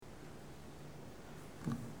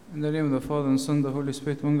In the name of the Father and Son, the Holy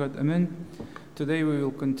Spirit, one God, Amen. Today we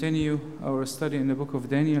will continue our study in the book of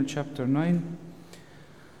Daniel, chapter 9.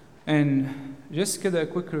 And just get a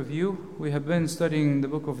quick review. We have been studying the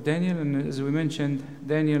book of Daniel, and as we mentioned,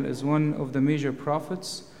 Daniel is one of the major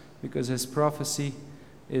prophets because his prophecy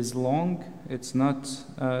is long. It's not,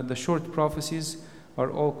 the short prophecies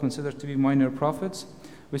are all considered to be minor prophets.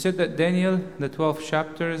 We said that Daniel, the 12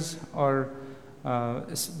 chapters, are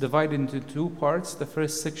divided into two parts. The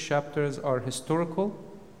first 6 chapters are historical.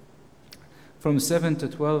 From 7 to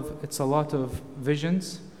 12, it's a lot of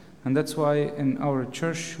visions, and that's why in our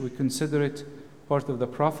church we consider it part of the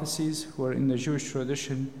prophecies, where in the Jewish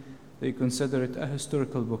tradition they consider it a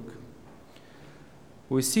historical book.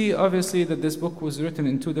 We see obviously that this book was written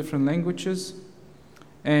in 2 different languages,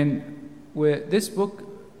 and this book,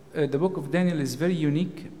 the book of Daniel, is very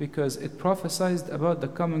unique because it prophesied about the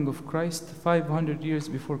coming of Christ 500 years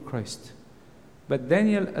before Christ. But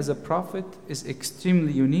Daniel as a prophet is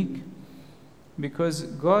extremely unique because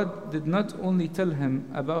God did not only tell him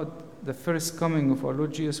about the first coming of our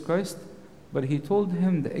Lord Jesus Christ, but he told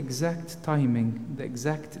him the exact timing, the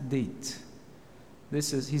exact date.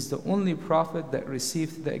 He's the only prophet that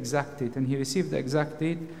received the exact date, and he received the exact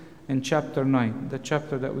date in chapter 9, the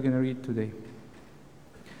chapter that we're going to read today.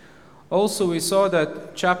 Also, we saw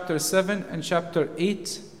that chapter 7 and chapter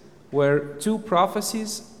 8 were 2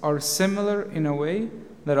 prophecies are similar in a way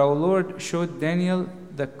that our Lord showed Daniel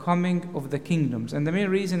the coming of the kingdoms. And the main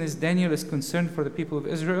reason is Daniel is concerned for the people of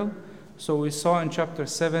Israel. So we saw in chapter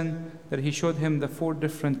 7 that he showed him the 4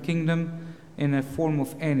 different kingdoms in a form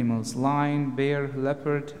of animals: lion, bear,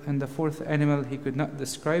 leopard, and the 4th animal he could not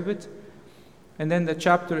describe it. And then the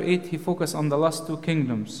chapter 8 he focused on the last 2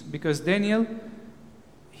 kingdoms because Daniel,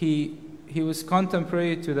 he was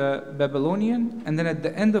contemporary to the Babylonian, and then at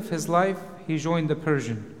the end of his life he joined the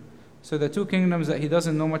Persian. So the 2 kingdoms that he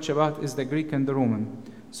doesn't know much about is the Greek and the Roman.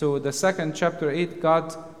 So the second chapter 8,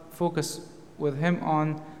 God focused with him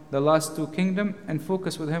on the last 2 kingdoms and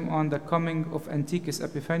focused with him on the coming of Antiochus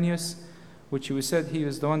Epiphanes, which we said he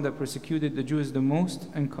was the one that persecuted the Jews the most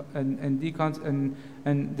and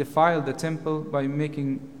defiled the temple by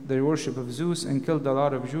making the worship of Zeus and killed a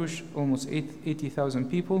lot of Jews, almost 80,000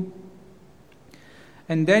 people.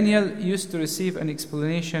 And Daniel used to receive an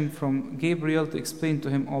explanation from Gabriel to explain to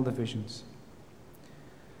him all the visions.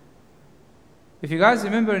 If you guys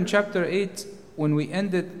remember in chapter 8, when we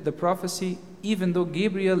ended the prophecy, even though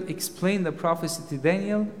Gabriel explained the prophecy to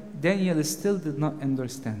Daniel, Daniel still did not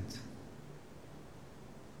understand.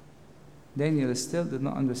 Daniel still did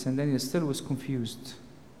not understand. Daniel still was confused.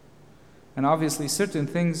 And obviously certain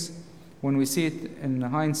things, when we see it in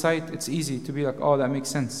hindsight, it's easy to be like, oh, that makes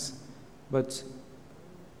sense. But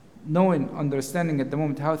knowing, understanding at the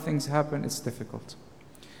moment how things happen, it's difficult.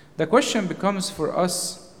 The question becomes for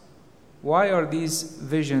us, why are these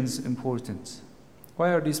visions important?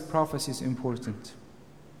 Why are these prophecies important?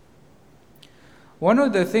 One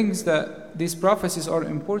of the things that these prophecies are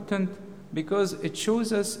important because it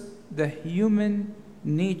shows us the human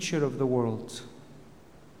nature of the world.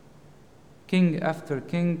 King after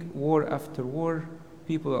king, war after war,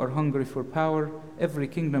 people are hungry for power. Every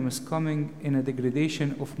kingdom is coming in a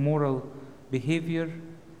degradation of moral behavior.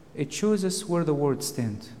 It shows us where the world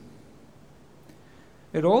stands.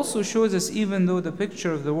 It also shows us, even though the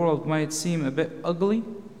picture of the world might seem a bit ugly,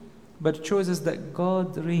 but it shows us that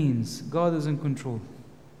God reigns. God is in control.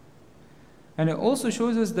 And it also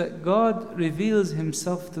shows us that God reveals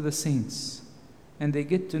himself to the saints, and they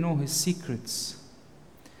get to know his secrets.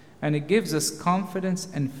 And it gives us confidence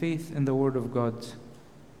and faith in the word of God,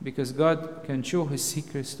 because God can show his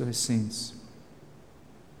secrets to his saints.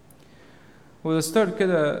 We'll start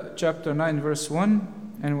chapter 9 verse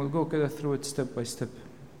 1, and we'll go through it step by step.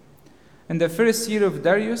 In the first year of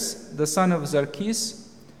Darius, the son of Xerxes,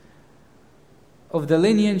 of the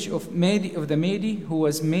lineage of the Mede, who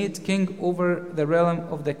was made king over the realm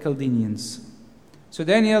of the Chaldeans. So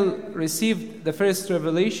Daniel received the first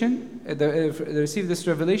revelation, received this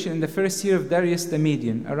revelation in the first year of Darius the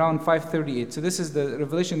Median, around 538. So this is the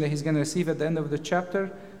revelation that he's going to receive at the end of the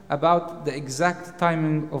chapter about the exact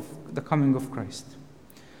timing of the coming of Christ.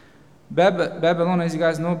 Babylon, as you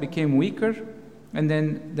guys know, became weaker, and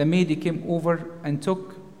then the Mede came over and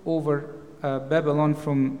took over Babylon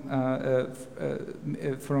from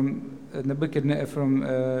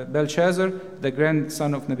Belshazzar, the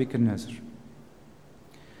grandson of Nebuchadnezzar.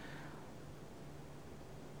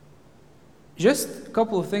 Just a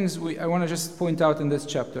couple of things I want to just point out in this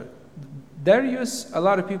chapter. Darius, a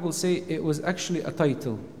lot of people say it was actually a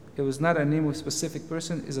title. It was not a name of a specific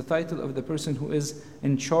person. It's a title of the person who is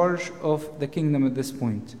in charge of the kingdom at this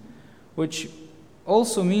point, which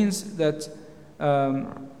also means that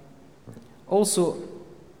also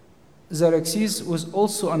Xerxes was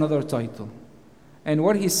also another title. And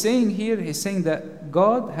what he's saying here, he's saying that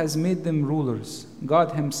God has made them rulers.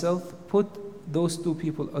 God himself put those two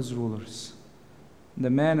people as rulers. The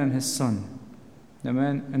man and his son. The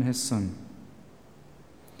man and his son.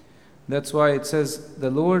 That's why it says,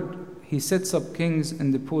 the Lord, he sets up kings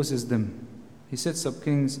and deposes them. He sets up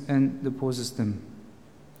kings and deposes them.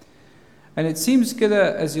 And it seems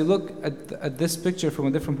kida, as you look at this picture from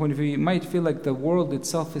a different point of view, you might feel like the world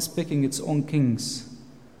itself is picking its own kings.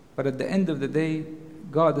 But at the end of the day,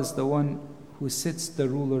 God is the one who sits the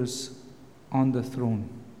rulers on the throne.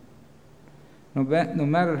 No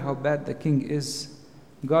matter how bad the king is,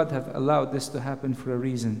 God have allowed this to happen for a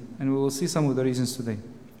reason. And we will see some of the reasons today.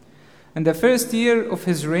 In the first year of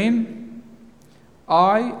his reign,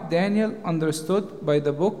 I, Daniel, understood by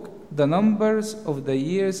the book the numbers of the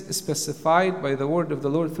years specified by the word of the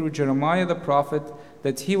Lord through Jeremiah the prophet,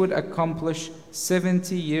 that he would accomplish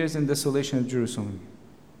 70 years in desolation of Jerusalem.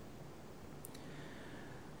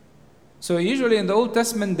 So usually in the Old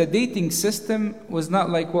Testament, the dating system was not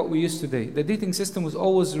like what we use today. The dating system was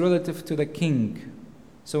always relative to the king.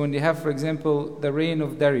 So when you have, for example, the reign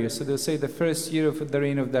of Darius, so they'll say the first year of the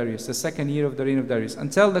reign of Darius, the second year of the reign of Darius,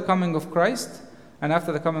 until the coming of Christ. And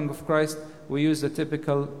after the coming of Christ, we use the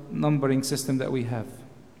typical numbering system that we have.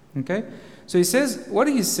 Okay? So he says, what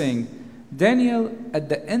he's saying, Daniel, at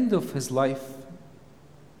the end of his life,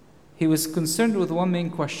 he was concerned with one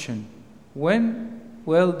main question. When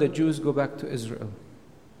will the Jews go back to Israel?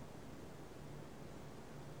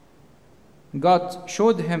 God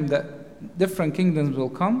showed him that different kingdoms will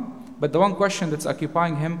come, but the one question that's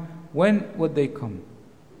occupying him, when would they come?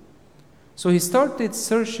 So he started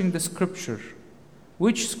searching the scripture.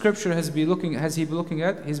 Which scripture has he been looking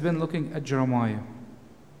at? He's been looking at Jeremiah.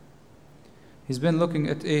 He's been looking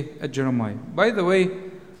at Jeremiah. By the way,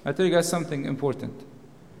 I'll tell you guys something important.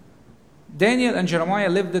 Daniel and Jeremiah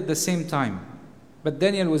lived at the same time. But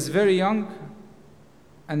Daniel was very young,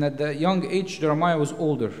 and at the young age, Jeremiah was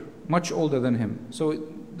older, much older than him. So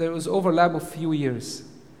there was overlap of few years.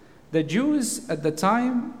 The Jews at the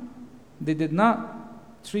time, they did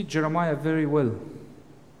not treat Jeremiah very well.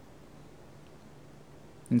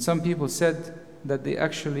 And some people said that they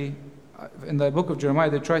actually, in the book of Jeremiah,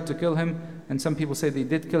 they tried to kill him, and some people say they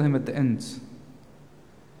did kill him at the end.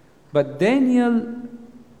 But Daniel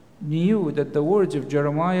knew that the words of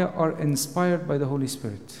Jeremiah are inspired by the Holy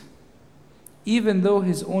Spirit, even though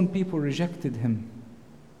his own people rejected him.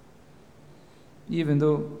 Even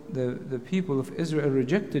though the people of Israel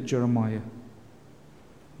rejected Jeremiah,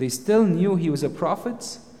 they still knew he was a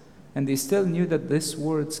prophet, and they still knew that these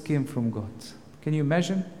words came from God. Can you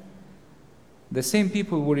imagine? The same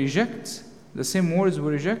people will reject, the same words will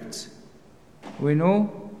reject. We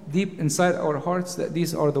know deep inside our hearts that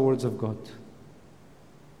these are the words of God.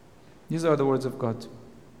 These are the words of God.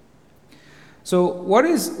 So what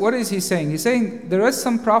is he saying? He's saying there are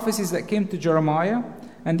some prophecies that came to Jeremiah,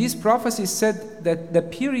 and these prophecies said that the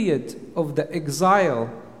period of the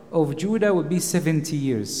exile of Judah would be 70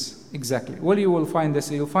 years. Exactly. Well, you will find this.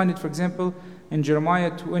 You'll find it, for example, in Jeremiah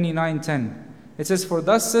 29:10. It says, "For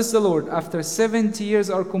thus says the Lord, after 70 years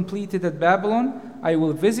are completed at Babylon, I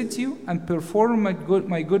will visit you and perform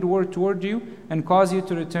my good word toward you and cause you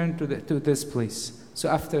to return to this place." So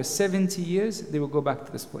after 70 years, they will go back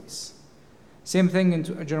to this place. Same thing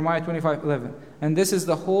in Jeremiah 25:11. "And this is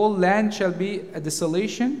the whole land shall be a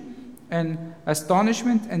desolation and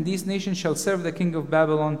astonishment, and these nations shall serve the king of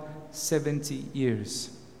Babylon 70 years.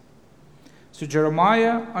 So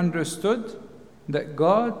Jeremiah understood that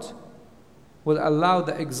God will allow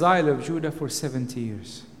the exile of Judah for 70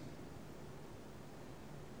 years.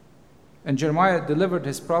 And Jeremiah delivered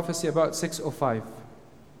his prophecy about 605.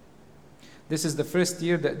 This is the first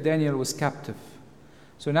year that Daniel was captive.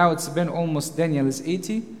 So now it's been almost, Daniel is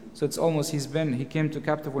 80, so it's almost, he came to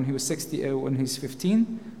captive when he was 60, when he's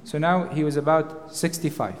 15. So now he was about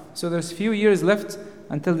 65. So there's few years left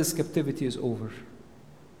until this captivity is over.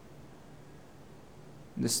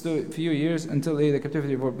 There's still a few years until the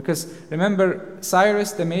captivity is over. Because remember,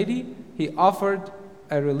 Cyrus the Mede, he offered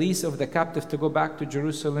a release of the captive to go back to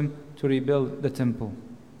Jerusalem to rebuild the temple.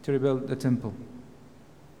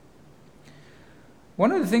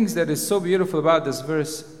 One of the things that is so beautiful about this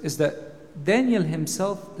verse is that Daniel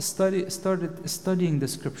himself started studying the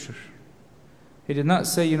scripture. He did not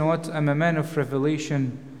say, you know what, I'm a man of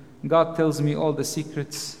revelation. God tells me all the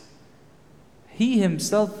secrets. He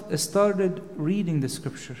himself started reading the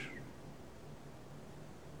scripture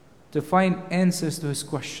to find answers to his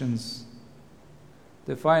questions.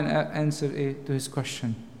 To find an answer to his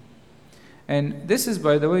question. And this is,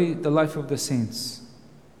 by the way, the life of the saints.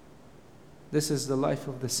 This is the life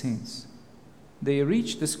of the saints. They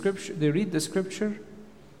read the scripture,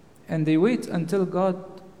 and they wait until God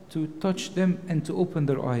to touch them and to open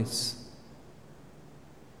their eyes.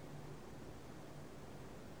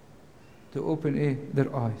 To open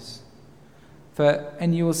their eyes.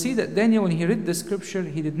 And you will see that Daniel, when he read the scripture,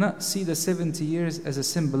 he did not see the 70 years as a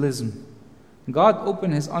symbolism. God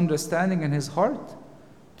opened his understanding and his heart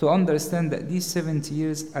to understand that these 70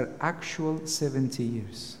 years are actual 70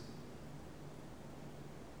 years.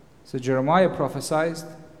 So Jeremiah prophesied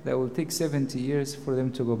that it will take 70 years for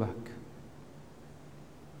them to go back.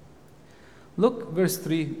 Look, verse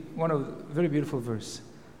 3, one of the very beautiful verse.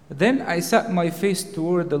 Then I set my face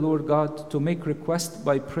toward the Lord God to make request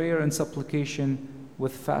by prayer and supplication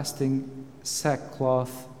with fasting,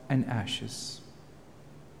 sackcloth, and ashes.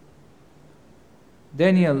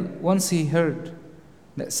 Daniel, once he heard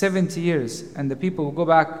that 70 years and the people will go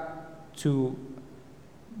back to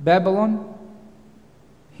Babylon,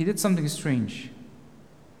 he did something strange.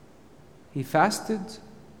 He fasted,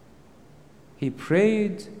 he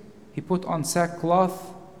prayed, he put on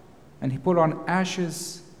sackcloth, and he put on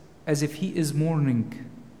ashes, as if he is mourning.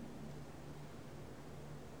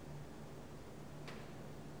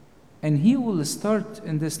 And he will start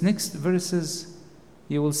in this next verses,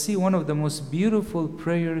 you will see one of the most beautiful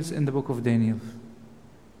prayers in the book of Daniel.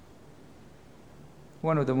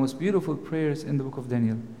 One of the most beautiful prayers in the book of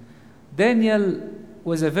Daniel. Daniel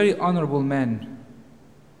was a very honorable man.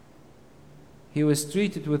 He was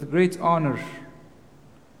treated with great honor.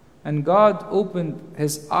 And God opened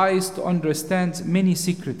his eyes to understand many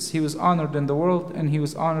secrets. He was honored in the world, and he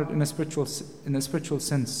was honored in a spiritual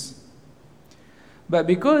sense. But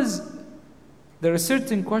because there are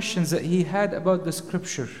certain questions that he had about the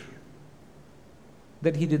scripture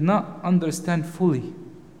that he did not understand fully,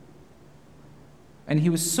 and he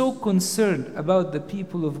was so concerned about the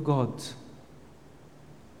people of God,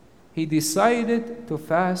 he decided to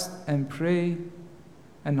fast and pray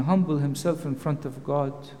and humble himself in front of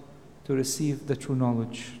God to receive the true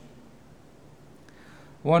knowledge.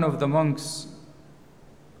 One of the monks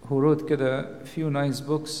who wrote a few nice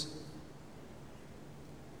books,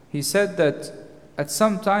 he said that at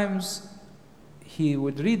some times he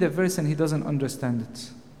would read a verse and he doesn't understand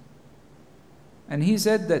it. And he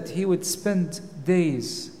said that he would spend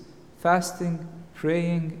days fasting,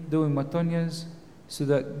 praying, doing matonyas, so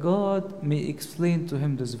that God may explain to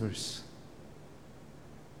him this verse.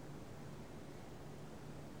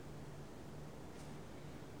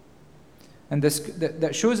 And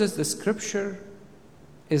that shows us the scripture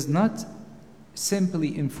is not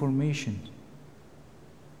simply information.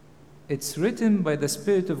 It's written by the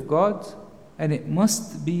Spirit of God, and it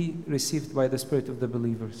must be received by the Spirit of the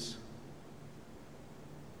believers.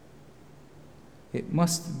 It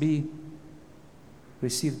must be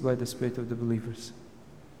received by the Spirit of the believers.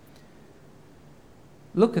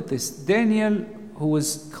 Look at this. Daniel, who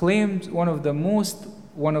was claimed one of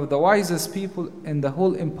the wisest people in the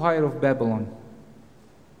whole empire of Babylon,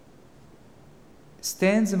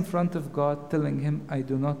 stands in front of God telling him, I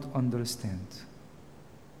do not understand.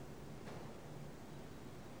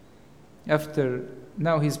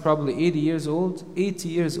 Now he's probably 80 years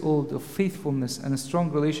old of faithfulness and a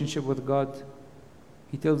strong relationship with God.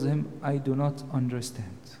 He tells him, I do not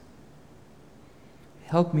understand.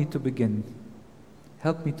 Help me to begin.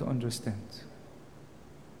 Help me to understand.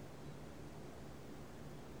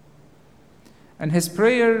 And his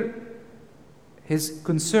prayer, his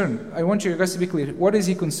concern, I want you guys to be clear. What is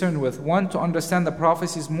he concerned with? One, to understand the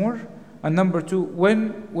prophecies more. And number two,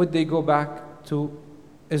 when would they go back to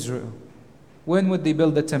Israel? When would they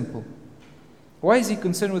build the temple? Why is he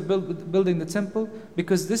concerned with building the temple?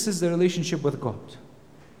 Because this is the relationship with God.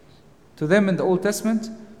 To them in the Old Testament,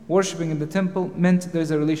 worshiping in the temple meant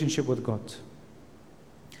there's a relationship with God.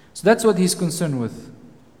 So that's what he's concerned with.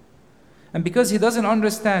 And because he doesn't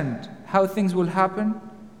understand how things will happen,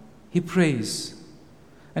 he prays.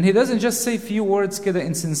 And he doesn't just say few words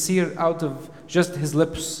insincere out of just his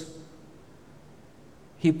lips.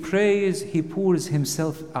 He prays, he pours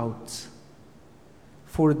himself out.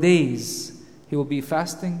 For days he will be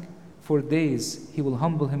fasting. For days he will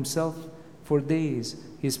humble himself. For days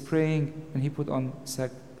he's praying, and he put on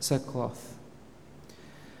sackcloth.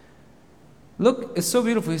 Look, it's so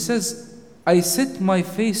beautiful. He says, I set my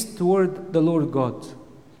face toward the Lord God.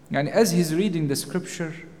 And as he's reading the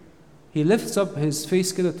scripture, he lifts up his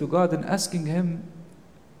face to God and asking him,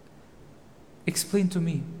 explain to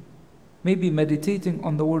me. Maybe meditating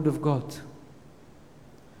on the word of God.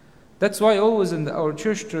 That's why always in our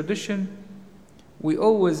church tradition, we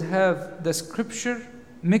always have the scripture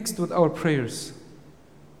mixed with our prayers.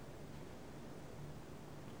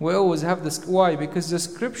 We always have this. Why? Because the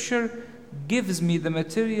scripture gives me the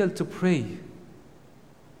material to pray.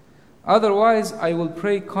 Otherwise, I will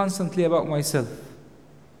pray constantly about myself.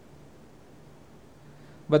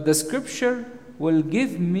 But the scripture will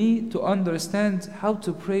give me to understand how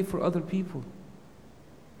to pray for other people.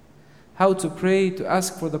 How to pray to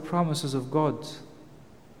ask for the promises of God.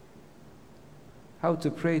 How to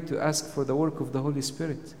pray to ask for the work of the Holy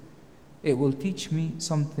Spirit. It will teach me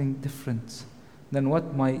something different than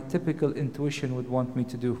what my typical intuition would want me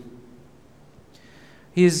to do.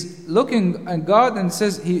 He's looking at God and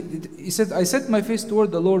says, he said, I set my face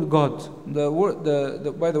toward the Lord God.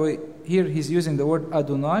 By the way, here he's using the word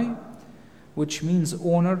Adonai, which means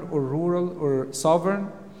owner or ruler or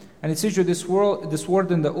sovereign. And it's usually this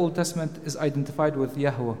word in the Old Testament is identified with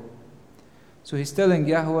Yahweh. So he's telling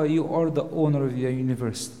Yahweh, you are the owner of the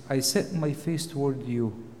universe. I set my face toward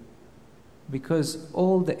you because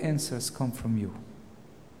all the answers come from you.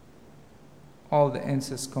 All the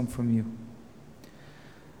answers come from you.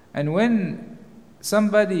 And when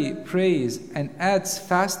somebody prays and adds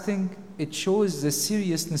fasting, it shows the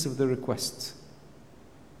seriousness of the request.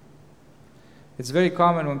 It's very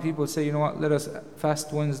common when people say, you know what, let us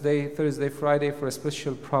fast Wednesday, Thursday, Friday for a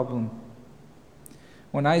special problem.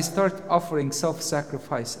 When I start offering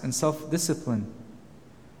self-sacrifice and self-discipline,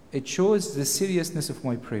 it shows the seriousness of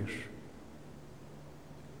my prayer.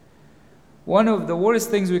 One of the worst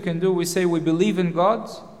things we can do, we say we believe in God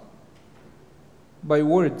by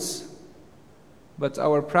words, but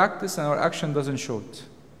our practice and our action doesn't show it.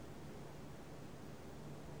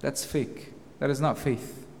 That's fake. That is not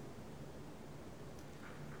faith.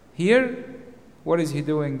 Here, what is he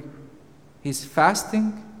doing? He's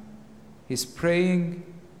fasting, he's praying,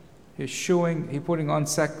 he's putting on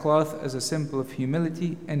sackcloth as a symbol of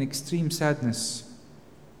humility and extreme sadness.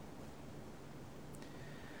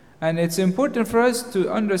 And it's important for us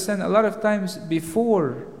to understand a lot of times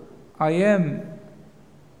before I am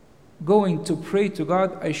going to pray to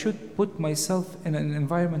God, I should put myself in an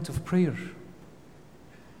environment of prayer.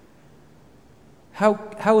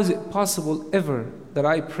 How is it possible ever that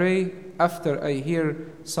I pray after I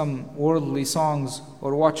hear some worldly songs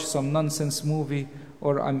or watch some nonsense movie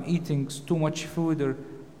or I'm eating too much food? Or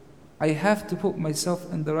I have to put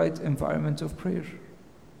myself in the right environment of prayer.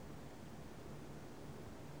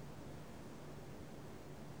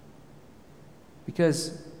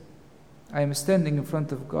 Because I am standing in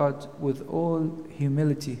front of God with all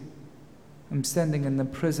humility. I'm standing in the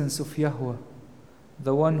presence of Yahweh,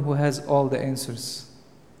 the one who has all the answers.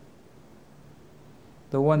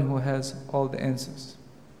 The one who has all the answers.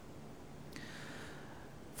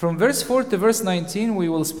 From verse 4 to verse 19, we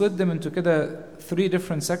will split them into three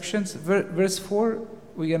different sections. Verse 4,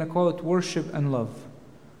 we're going to call it worship and love.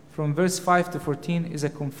 From verse 5 to 14 is a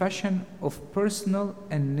confession of personal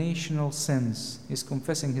and national sins. He's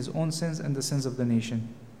confessing his own sins and the sins of the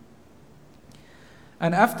nation.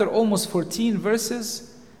 And after almost 14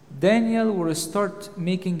 verses, Daniel will start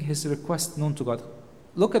making his request known to God.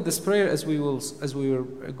 Look at this prayer as we will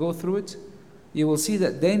go through it. You will see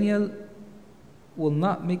that Daniel will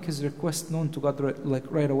not make his request known to God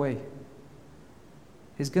right away.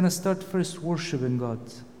 He's going to start first worshiping God,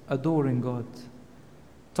 adoring God,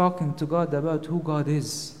 talking to God about who God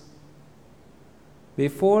is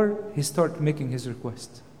before he starts making his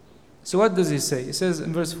request. So what does he say? He says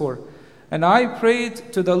in verse 4, "And I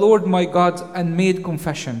prayed to the Lord my God and made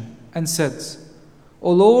confession and said,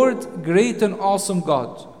 O Lord, great and awesome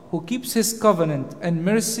God, who keeps his covenant and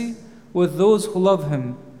mercy with those who love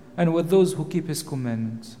him and with those who keep his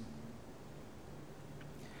commandments."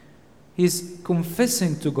 He's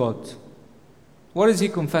confessing to God. What is he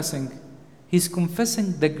confessing? He's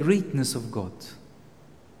confessing the greatness of God.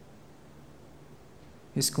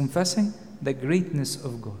 He's confessing the greatness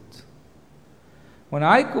of God. When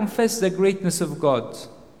I confess the greatness of God,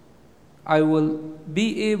 I will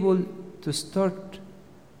be able to start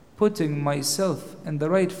putting myself in the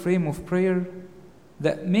right frame of prayer,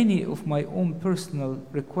 that many of my own personal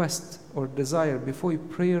requests or desire before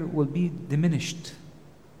prayer will be diminished.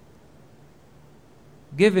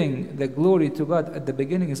 Giving the glory to God at the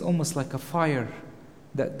beginning is almost like a fire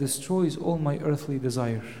that destroys all my earthly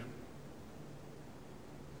desire.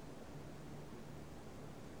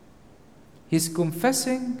 He's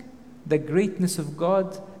confessing the greatness of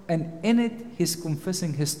God, and in it he's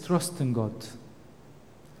confessing his trust in God.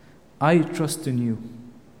 I trust in you.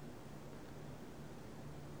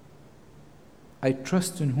 I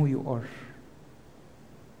trust in who you are.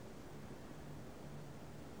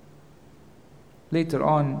 Later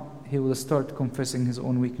on, he will start confessing his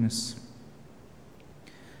own weakness.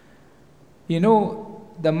 You know,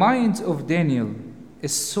 the mind of Daniel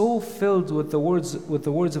is so filled with the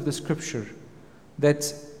words of the scripture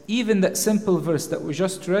that even that simple verse that we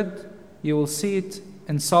just read, you will see it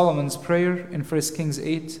in Solomon's prayer in 1 Kings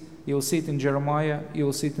 8, you will see it in Jeremiah, you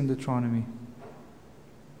will see it in Deuteronomy.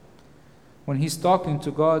 When he's talking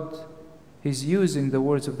to God, he's using the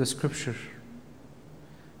words of the scripture.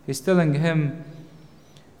 He's telling him,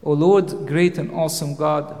 O Lord, great and awesome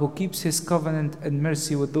God, who keeps his covenant and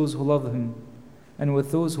mercy with those who love him and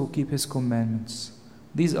with those who keep his commandments.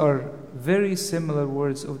 These are very similar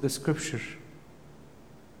words of the scripture.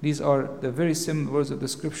 These are the very similar words of the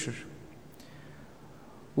scripture.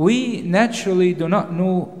 We naturally do not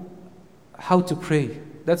know how to pray.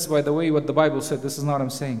 That's, by the way, what the Bible said. This is not what I'm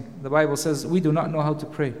saying. The Bible says we do not know how to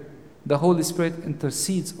pray. The Holy Spirit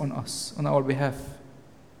intercedes on us, on our behalf.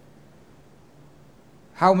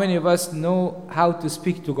 How many of us know how to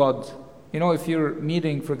speak to God? You know, if you're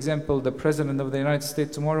meeting, for example, the President of the United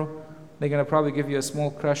States tomorrow, they're going to probably give you a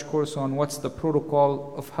small crash course on what's the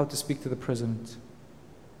protocol of how to speak to the President.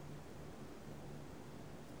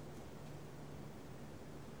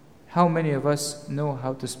 How many of us know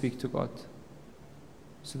how to speak to God?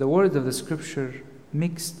 So the word of the scripture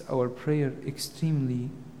makes our prayer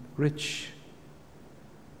extremely rich,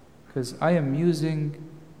 because I am using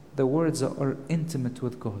the words that are intimate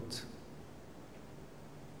with God.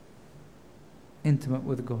 Intimate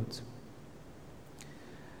with God.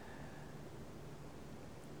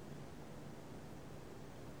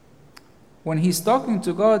 When he's talking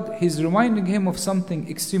to God, he's reminding him of something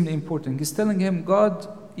extremely important. He's telling him, God,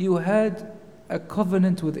 you had a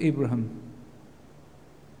covenant with Abraham.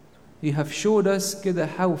 You have showed us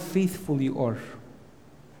how faithful you are.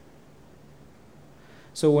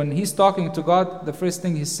 So when he's talking to God, the first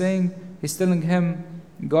thing he's saying, he's telling him,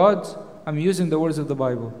 God, I'm using the words of the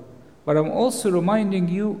Bible, but I'm also reminding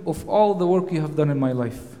you of all the work you have done in my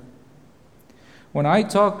life. When I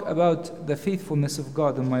talk about the faithfulness of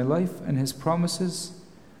God in my life and his promises,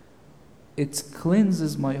 it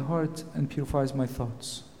cleanses my heart and purifies my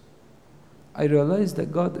thoughts. I realize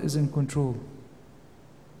that God is in control.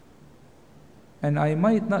 And I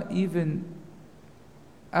might not even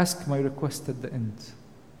ask my request at the end.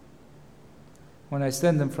 When I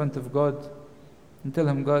stand in front of God and tell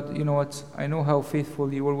him, God, you know what? I know how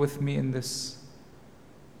faithful you were with me in this.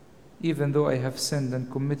 Even though I have sinned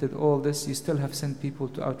and committed all this, you still have sent people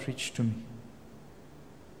to outreach to me.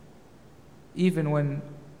 Even when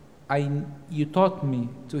you taught me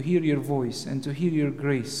to hear your voice and to hear your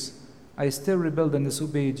grace, I still rebelled and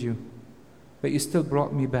disobeyed you, but you still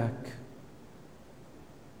brought me back.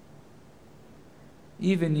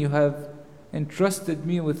 Even you have entrusted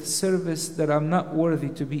me with service that I'm not worthy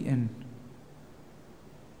to be in.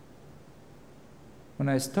 When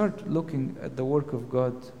I start looking at the work of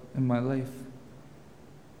God in my life,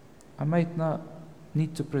 I might not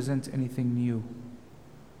need to present anything new.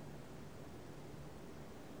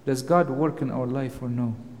 Does God work in our life or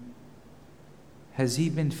no? Has He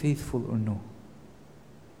been faithful or no?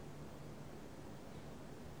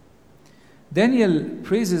 Daniel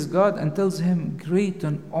praises God and tells him, great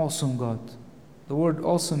and awesome God. The word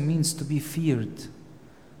awesome means to be feared.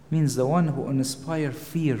 Means the one who inspires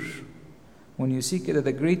fear. When you seek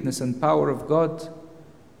the greatness and power of God,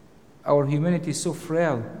 our humanity is so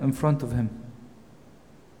frail in front of Him.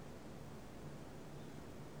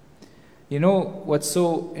 You know what's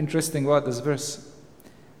so interesting about this verse?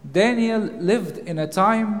 Daniel lived in a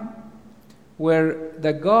time where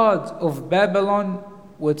the God of Babylon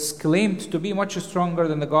was claimed to be much stronger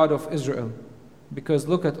than the God of Israel. Because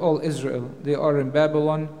look at all Israel. They are in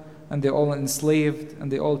Babylon, and they're all enslaved,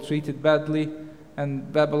 and they're all treated badly.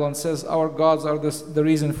 And Babylon says, our gods are the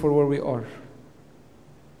reason for where we are.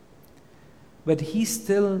 But he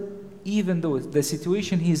still, even though the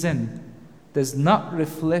situation he's in does not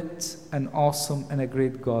reflect an awesome and a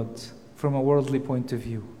great God from a worldly point of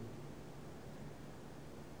view,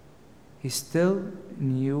 he still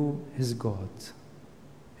knew his God.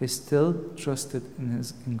 He still trusted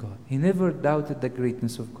in God. He never doubted the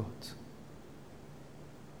greatness of God.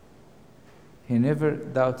 He never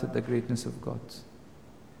doubted the greatness of God.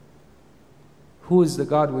 Who is the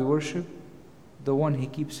God we worship? The one He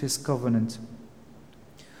keeps His covenant.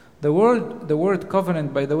 The word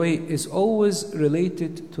covenant, by the way, is always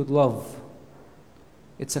related to love.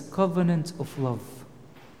 It's a covenant of love.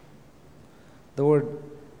 The word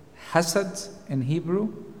hasad in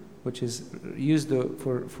Hebrew, which is used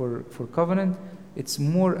for covenant, it's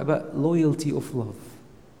more about loyalty of love.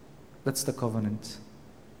 That's the covenant.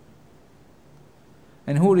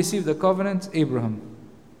 And who received the covenant? Abraham.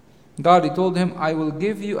 God, He told him, I will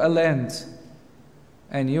give you a land.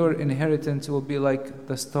 and your inheritance will be like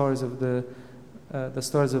the stars of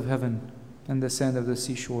heaven and the sand of the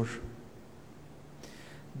seashore.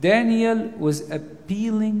 Daniel was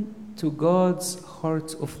appealing to God's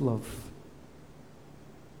heart of love.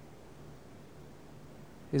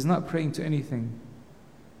 He's not praying to anything.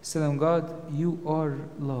 He's telling God, you are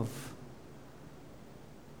love.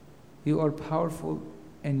 You are powerful,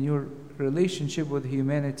 and your relationship with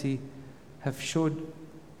humanity have showed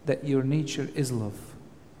that your nature is love.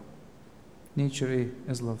 Nature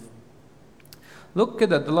is love. Look at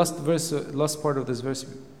the last part of this verse.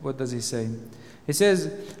 What does he say? He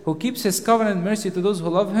says, who keeps his covenant mercy to those who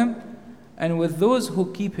love him, and with those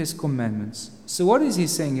who keep his commandments. So what is he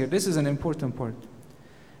saying here? This is an important part.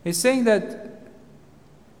 He's saying that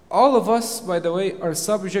all of us, by the way, are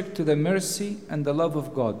subject to the mercy and the love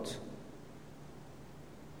of God.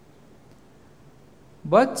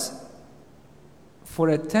 But for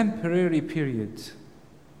a temporary period.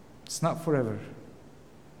 It's not forever.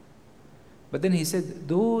 But then he said,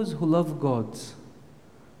 those who love God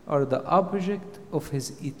are the object of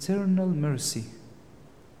his eternal mercy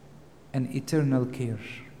and eternal care.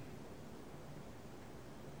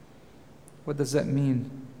 What does that mean?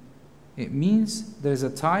 It means there's a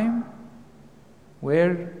time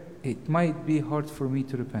where it might be hard for me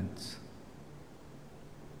to repent.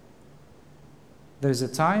 There's a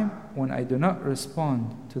time when I do not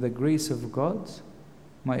respond to the grace of God,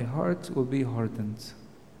 my heart will be hardened.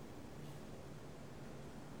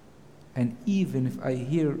 And even if I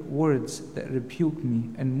hear words that rebuke me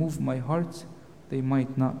and move my heart, they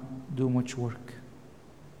might not do much work.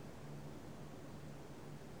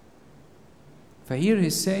 If I hear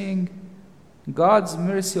he's saying, God's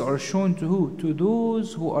mercy are shown to who? To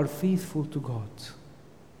those who are faithful to God.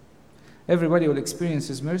 Everybody will experience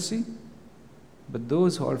his mercy, but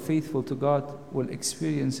those who are faithful to God will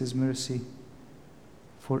experience his mercy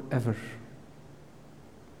forever.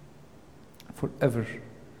 Forever.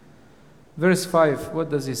 Verse 5, what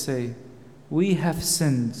does he say? We have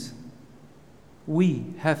sinned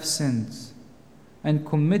and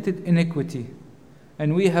committed iniquity,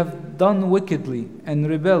 and we have done wickedly and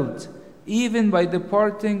rebelled, even by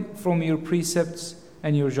departing from your precepts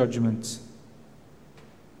and your judgments.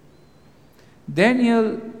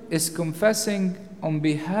 Daniel is confessing on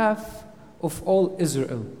behalf of all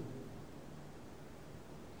Israel.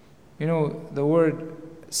 You know, the word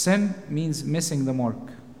sin means missing the mark.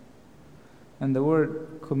 And the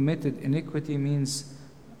word committed iniquity means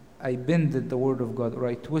I bended the word of God, or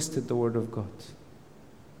I twisted the word of God.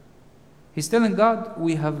 He's telling God,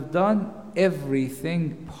 we have done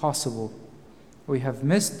everything possible. We have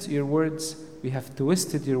missed your words, we have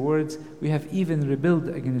twisted your words, we have even rebelled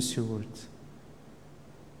against your word.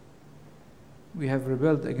 We have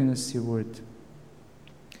rebelled against your word.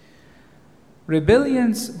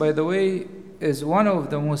 Rebellions, by the way, is one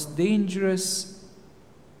of the most dangerous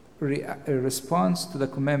response to the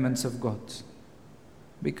commandments of God.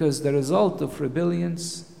 Because the result of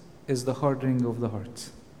rebellions is the hardening of the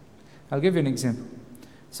heart. I'll give you an example.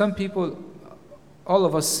 Some people, all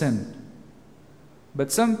of us sin.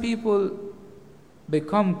 But some people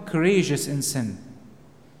become courageous in sin.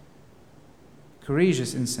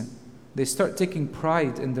 Courageous in sin. They start taking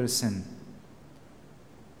pride in their sin.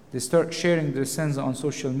 They start sharing their sins on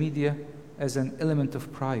social media as an element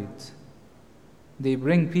of pride. They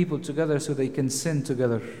bring people together so they can sin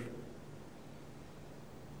together.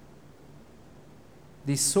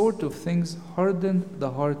 These sort of things harden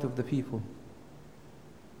the heart of the people.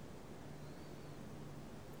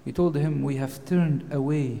 He told him, we have turned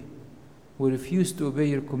away. We refuse to obey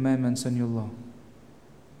your commandments and your law.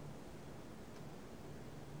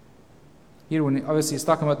 Here, when obviously he's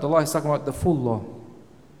talking about the law, he's talking about the full law.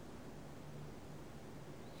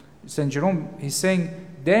 St. Jerome, he's saying,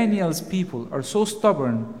 Daniel's people are so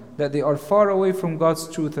stubborn that they are far away from God's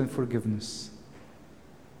truth and forgiveness.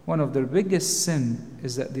 One of their biggest sin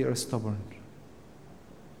is that they are stubborn.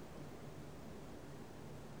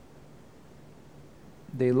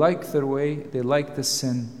 They like their way, they like the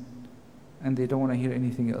sin, and they don't want to hear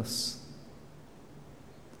anything else.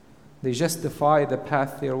 They justify the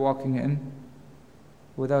path they are walking in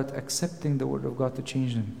without accepting the word of God to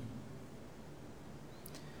change them.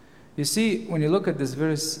 You see, when you look at this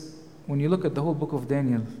verse, when you look at the whole book of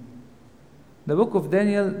Daniel, the book of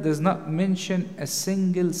Daniel does not mention a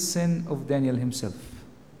single sin of Daniel himself.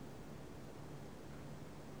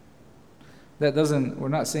 We're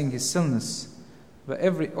not saying his sinless, but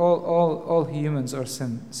all humans are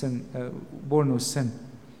born with sin,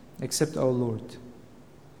 except our Lord.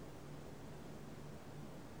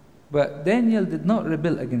 But Daniel did not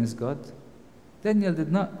rebel against God. Daniel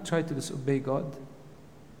did not try to disobey God.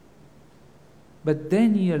 But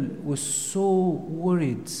Daniel was so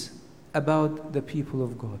worried about the people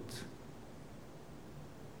of God.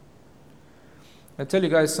 I'll tell you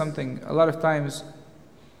guys something. A lot of times,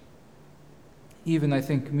 even I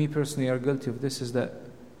think me personally are guilty of this, is that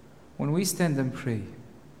when we stand and pray,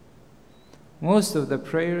 most of the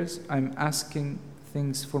prayers I'm asking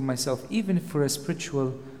things for myself, even for a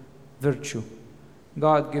spiritual virtue.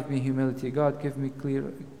 God, give me humility. God, give me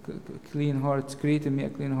clean heart. Create in me a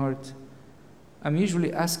clean heart. I'm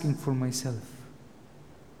usually asking for myself.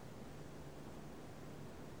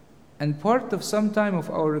 And part of some time of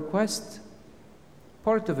our request,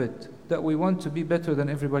 part of it, that we want to be better than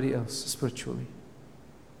everybody else spiritually.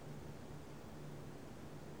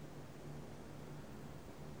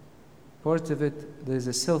 Part of it, there is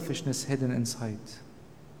a selfishness hidden inside.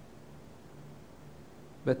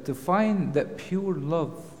 But to find that pure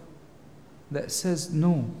love that says,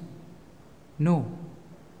 no,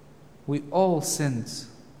 we all sinned.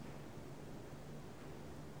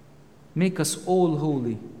 Make us all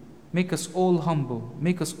holy. Make us all humble.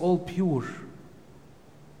 Make us all pure.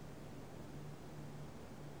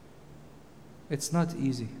 It's not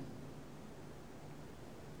easy.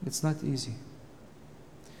 It's not easy.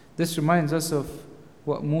 This reminds us of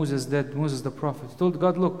what Moses did, Moses the prophet. He told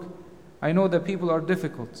God, look, I know that people are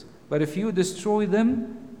difficult, but if you destroy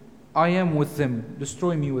them, I am with them.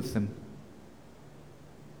 Destroy me with them.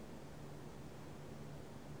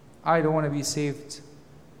 I don't want to be saved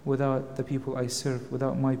without the people I serve,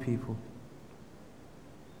 without my people.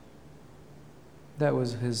 That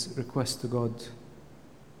was his request to God.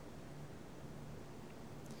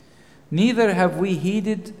 Neither have we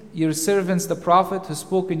heeded your servants the prophet who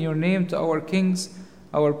spoke in your name to our kings,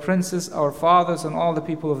 our princes, our fathers, and all the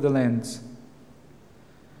people of the land.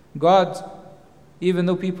 God, even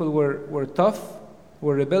though people were tough,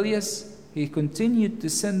 were rebellious, He continued to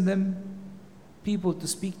send them people to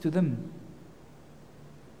speak to them.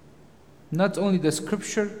 Not only the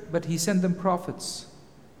scripture, but He sent them prophets.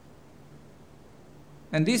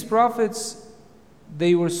 And these prophets,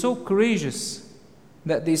 they were so courageous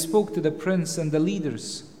that they spoke to the prince and the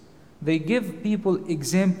leaders. They give people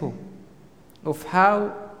example of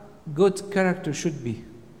how good character should be.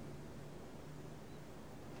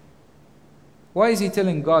 Why is he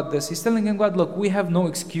telling God this? He's telling him, God, look, we have no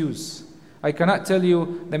excuse. I cannot tell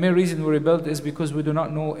you the main reason we rebelled is because we do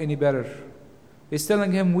not know any better. He's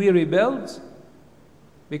telling him we rebelled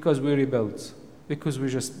because we're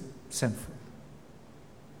just sinful.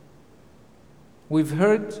 We've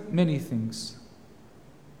heard many things.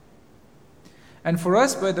 And for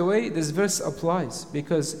us, by the way, this verse applies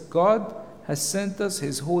because God has sent us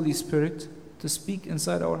His Holy Spirit to speak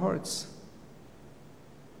inside our hearts.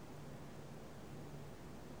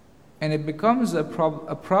 And it becomes a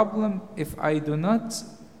problem if I do not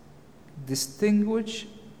distinguish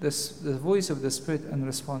the voice of the Spirit and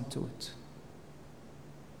respond to it.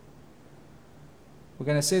 We're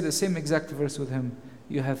going to say the same exact verse with Him.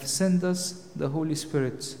 You have sent us the Holy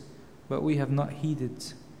Spirit, but we have not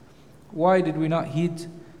heeded. Why did we not heed?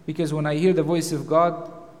 Because when I hear the voice of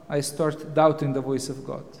God, I start doubting the voice of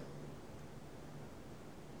God.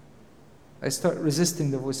 I start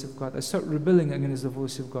resisting the voice of God. I start rebelling against the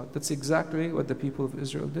voice of God. That's exactly what the people of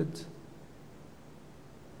Israel did.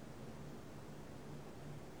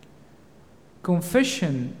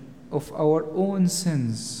 Confession of our own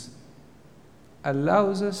sins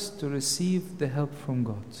allows us to receive the help from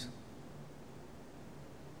God.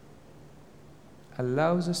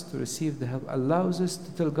 Allows us to receive the help. Allows us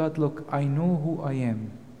to tell God, look, I know who I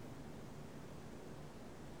am.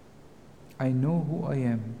 I know who I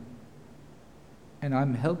am. And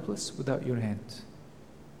I'm helpless without your hand.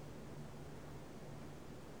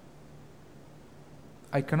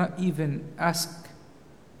 I cannot even ask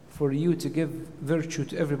for you to give virtue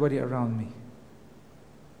to everybody around me.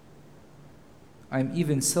 I'm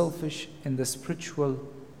even selfish in the spiritual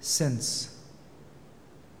sense.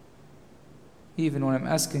 Even when I'm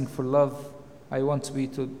asking for love, I want to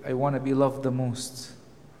be loved the most.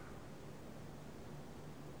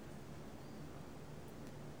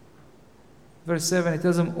 Verse 7, it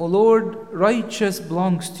tells him, O Lord, righteous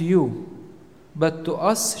belongs to you, but to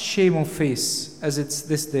us shame of face, as it's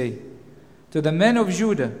this day. To the men of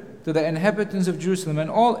Judah, to the inhabitants of Jerusalem, and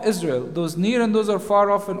all Israel, those near and those are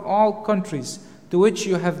far off in all countries, to which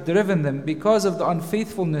you have driven them, because of the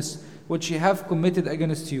unfaithfulness which ye have committed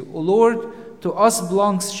against you. O Lord, to us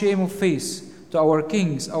belongs shame of face, to our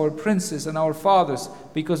kings, our princes, and our fathers,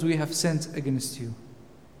 because we have sinned against you.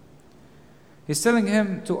 He's telling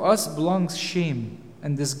him, to us belongs shame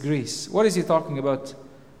and disgrace. What is he talking about?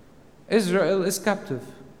 Israel is captive.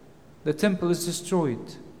 The temple is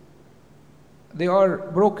destroyed. they are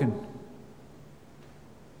broken.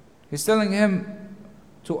 He's telling him,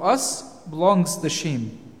 to us belongs the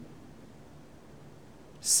shame.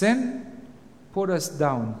 Sin put us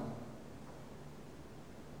down.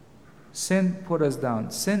 Sin put us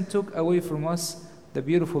down. Sin took away from us the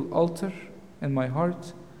beautiful altar in my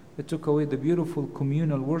heart. It took away the beautiful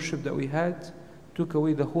communal worship that we had. Took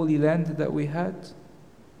away the holy land that we had.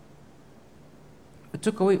 It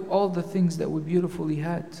took away all the things that we beautifully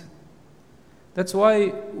had. That's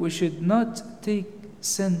why we should not take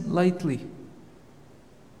sin lightly.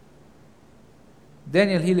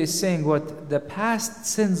 Daniel here is saying what? The past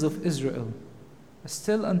sins of Israel are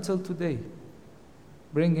still until today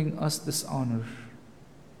bringing us dishonor.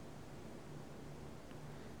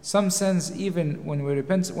 Some sins, even when we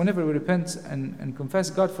repent, whenever we repent and confess,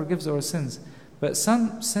 God forgives our sins. But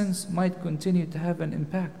some sins might continue to have an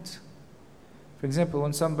impact. For example,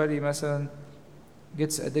 when somebody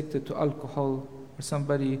gets addicted to alcohol, or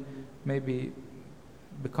somebody maybe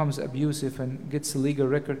becomes abusive and gets a legal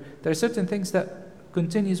record, there are certain things that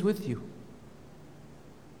continues with you.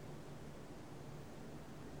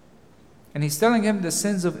 And he's telling him the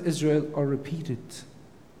sins of Israel are repeated.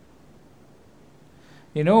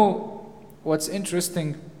 You know what's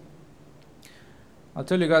interesting? I'll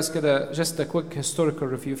tell you guys just a quick historical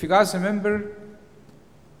review. If you guys remember,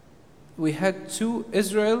 we had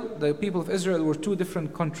the people of Israel were two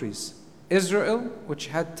different countries. Israel, which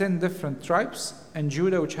had 10 different tribes, and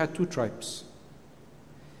Judah, which had 2 tribes.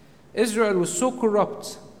 Israel was so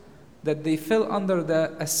corrupt that they fell under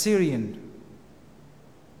the Assyrian.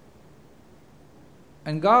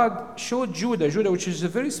 And God showed Judah, which is a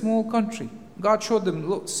very small country. God showed them,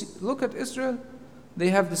 look at Israel. They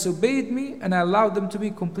have disobeyed me, and I allowed them to be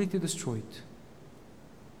completely destroyed.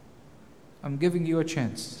 I'm giving you a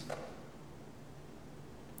chance.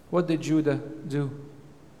 What did Judah do?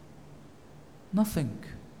 Nothing.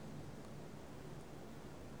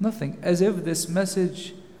 Nothing. As if this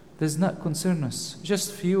message does not concern us.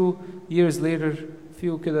 Just few years later,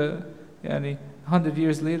 100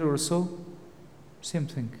 years later or so, same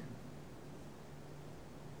thing.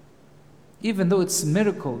 Even though it's a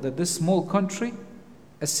miracle that this small country,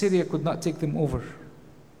 Assyria, could not take them over.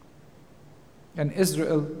 And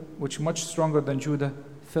Israel, which much stronger than Judah,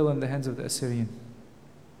 fell in the hands of the Assyrian.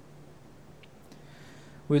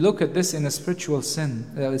 We look at this in a spiritual sense.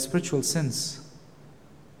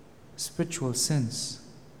 Spiritual sins.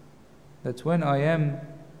 That when I am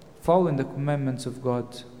following the commandments of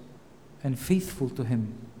God and faithful to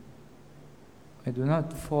Him, I do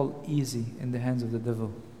not fall easy in the hands of the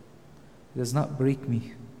devil. He does not break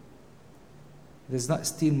me. He does not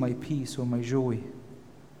steal my peace or my joy,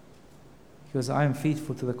 because I am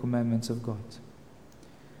faithful to the commandments of God.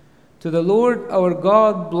 To the Lord our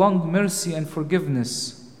God belong mercy and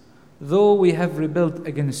forgiveness, though we have rebelled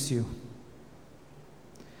against you.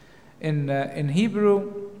 In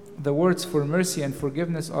Hebrew, the words for mercy and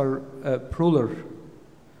forgiveness are plural.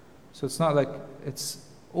 So it's not like it's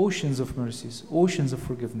oceans of mercies, oceans of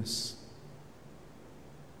forgiveness.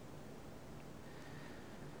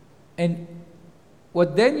 And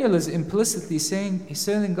what Daniel is implicitly saying, he's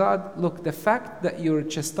telling God, look, the fact that you're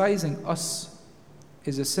chastising us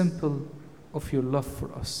is a symbol of your love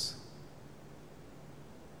for us.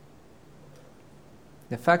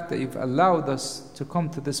 The fact that you've allowed us to come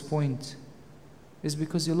to this point is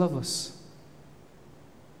because you love us.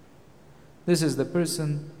 This is the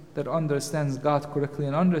person that understands God correctly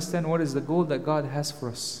and understands what is the goal that God has for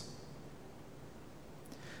us.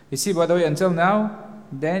 You see, by the way, until now,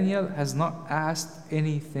 Daniel has not asked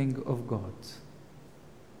anything of God.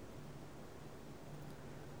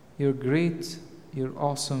 You're great, you're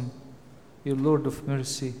awesome, you're Lord of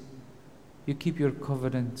mercy, you keep your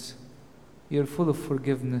covenant, you're full of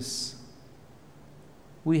forgiveness.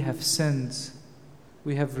 We have sinned,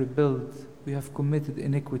 we have rebelled, we have committed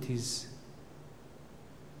iniquities.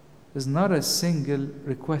 There's not a single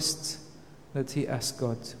request that he asked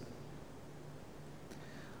God.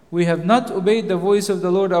 We have not obeyed the voice of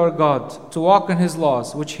the Lord our God to walk in His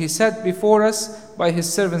laws, which He set before us by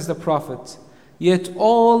His servants the prophet. Yet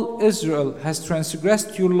all Israel has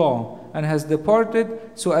transgressed your law and has departed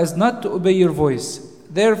so as not to obey your voice.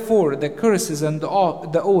 Therefore the curses and the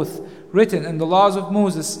oath written in the laws of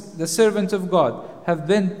Moses, the servant of God, have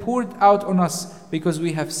been poured out on us because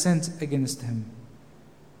we have sinned against Him.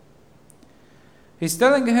 He's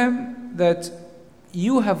telling him that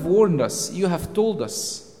you have warned us, you have told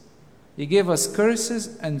us. He gave us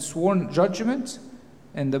curses and sworn judgment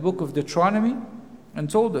in the book of Deuteronomy and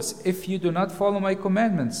told us, if you do not follow my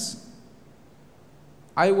commandments,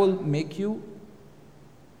 I will make you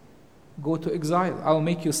go to exile. I'll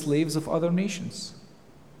make you slaves of other nations.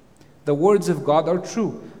 The words of God are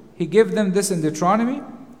true. He gave them this in Deuteronomy,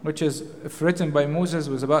 which is, if written by Moses,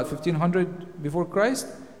 was about 1500 before Christ,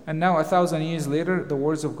 and now 1,000 years later, the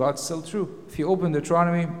words of God still true. If you open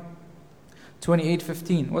Deuteronomy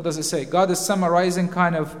 28:15, what does it say? God is summarizing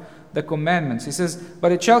kind of the commandments. He says,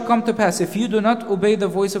 "But it shall come to pass, if you do not obey the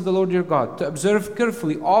voice of the Lord your God, to observe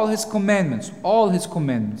carefully all His commandments,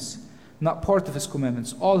 not part of His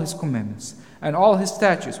commandments, all His commandments, and all His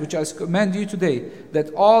statutes, which I command you today,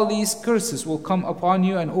 that all these curses will come upon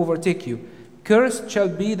you and overtake you. Cursed shall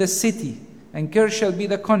be the city, and cursed shall be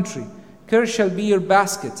the country. Cursed shall be your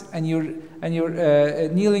basket and your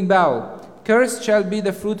kneeling bowl. Cursed shall be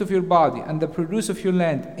the fruit of your body, and the produce of your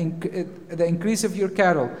land, the increase of your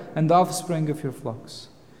cattle, and the offspring of your flocks."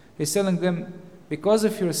 He's telling them, because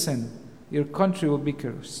of your sin, your country will be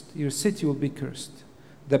cursed. Your city will be cursed.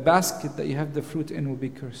 The basket that you have the fruit in will be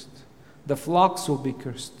cursed. The flocks will be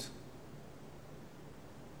cursed.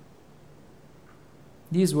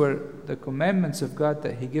 These were the commandments of God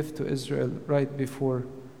that He gave to Israel right before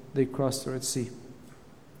they crossed the Red Sea.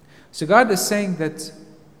 So God is saying that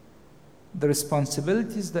the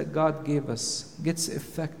responsibilities that God gave us gets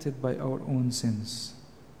affected by our own sins.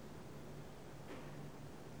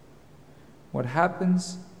 What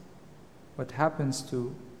happens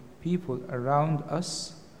to people around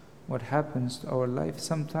us, what happens to our life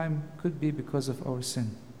sometime could be because of our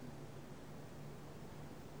sin.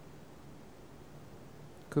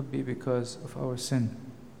 Could be because of our sin.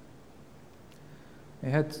 I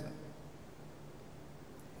had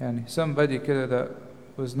somebody that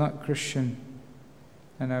was not Christian,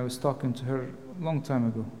 and I was talking to her a long time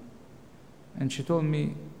ago, and she told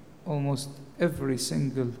me almost every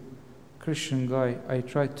single Christian guy I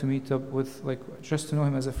tried to meet up with, like just to know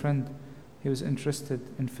him as a friend, he was interested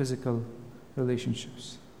in physical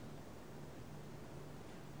relationships.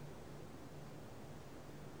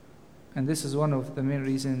 And this is one of the main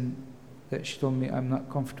reasons that she told me I'm not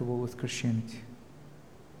comfortable with Christianity.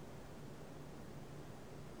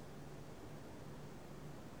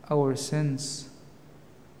 Our sins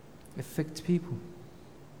affect people.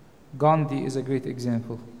 Gandhi is a great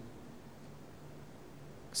example.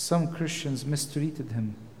 Some Christians mistreated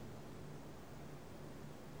him.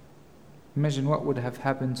 Imagine what would have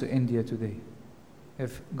happened to India today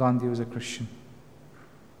if Gandhi was a Christian.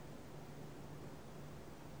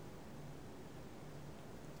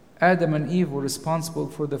 Adam and Eve were responsible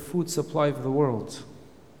for the food supply of the world.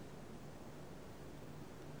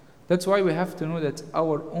 That's why we have to know that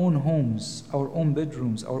our own homes, our own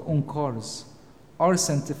bedrooms, our own cars are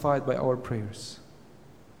sanctified by our prayers.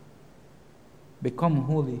 Become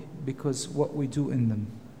holy because what we do in them.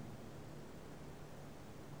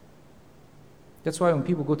 That's why when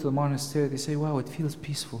people go to the monastery, they say, wow, it feels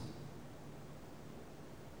peaceful.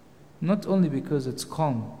 Not only because it's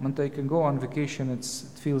calm. When I can go on vacation, it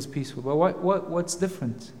feels peaceful. But what's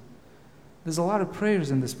different? There's a lot of prayers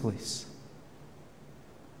in this place.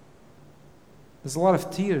 There's a lot of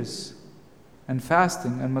tears and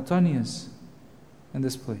fasting and mataniyas in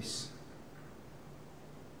this place.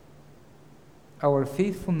 Our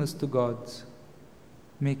faithfulness to God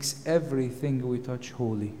makes everything we touch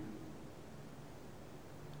holy.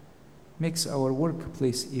 Makes our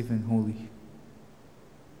workplace even holy.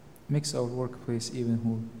 Makes our workplace even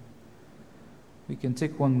holy. We can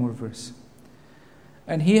take one more verse.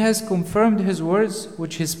 And He has confirmed His words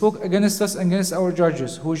which He spoke against us and against our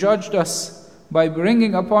judges, who judged us by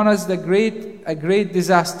bringing upon us a great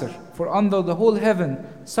disaster. For under the whole heaven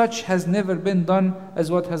such has never been done as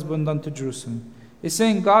what has been done to Jerusalem. He's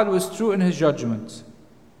saying God was true in His judgment.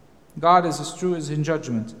 God is as true as in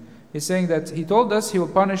judgment. He's saying that He told us He will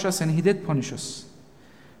punish us, and He did punish us.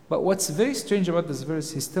 But what's very strange about this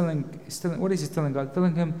verse, he's telling, what is He telling God?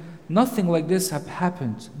 Telling Him, nothing like this have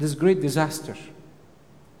happened, this great disaster.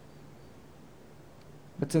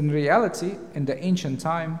 But in reality, in the ancient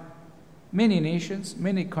time, many nations,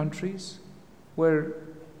 many countries were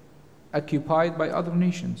occupied by other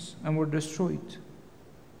nations and were destroyed.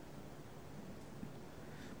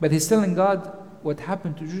 But He's telling God, what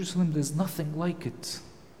happened to Jerusalem, there's nothing like it.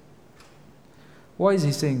 Why is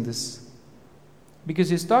He saying this? Because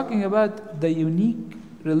He's talking about the unique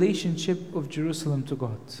relationship of Jerusalem to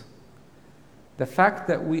God. The fact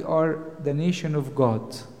that we are the nation of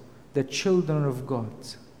God, the children of God,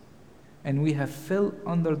 and we have fell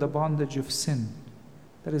under the bondage of sin.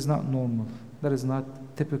 That is not normal. That is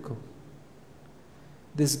not typical.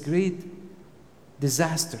 This great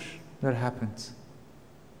disaster that happened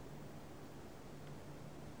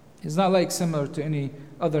is not like similar to any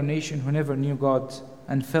other nation who never knew God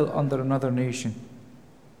and fell under another nation.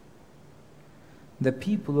 The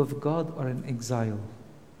people of God are in exile.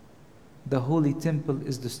 The holy temple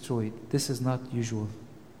is destroyed. This is not usual.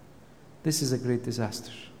 This is a great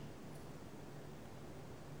disaster.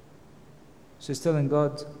 She's telling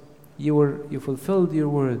God, you fulfilled your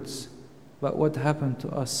words, but what happened to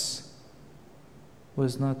us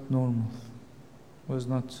was not normal. Was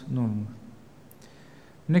not normal.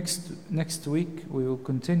 Next week we will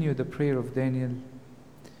continue the prayer of Daniel,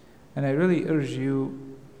 and I really urge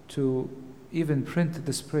you to even print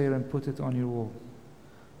this prayer and put it on your wall.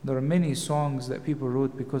 There are many songs that people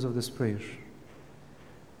wrote because of this prayer,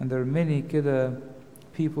 and there are many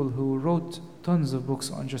people who wrote tons of books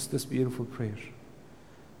on just this beautiful prayer.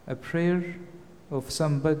 A prayer of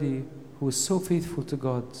somebody who is so faithful to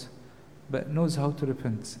God but knows how to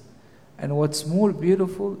repent. And what's more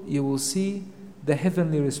beautiful, you will see the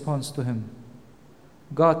heavenly response to him.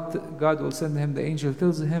 God will send him, the angel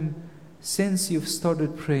tells him, since you've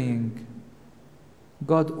started praying,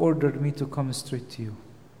 God ordered me to come straight to you.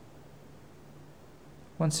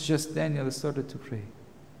 Once just Daniel started to pray,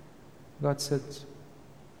 God said,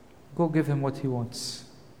 go give him what he wants.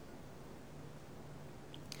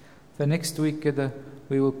 The next week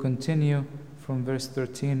we will continue from verse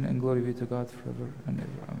 13, and glory be to God forever and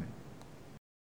ever. Amen.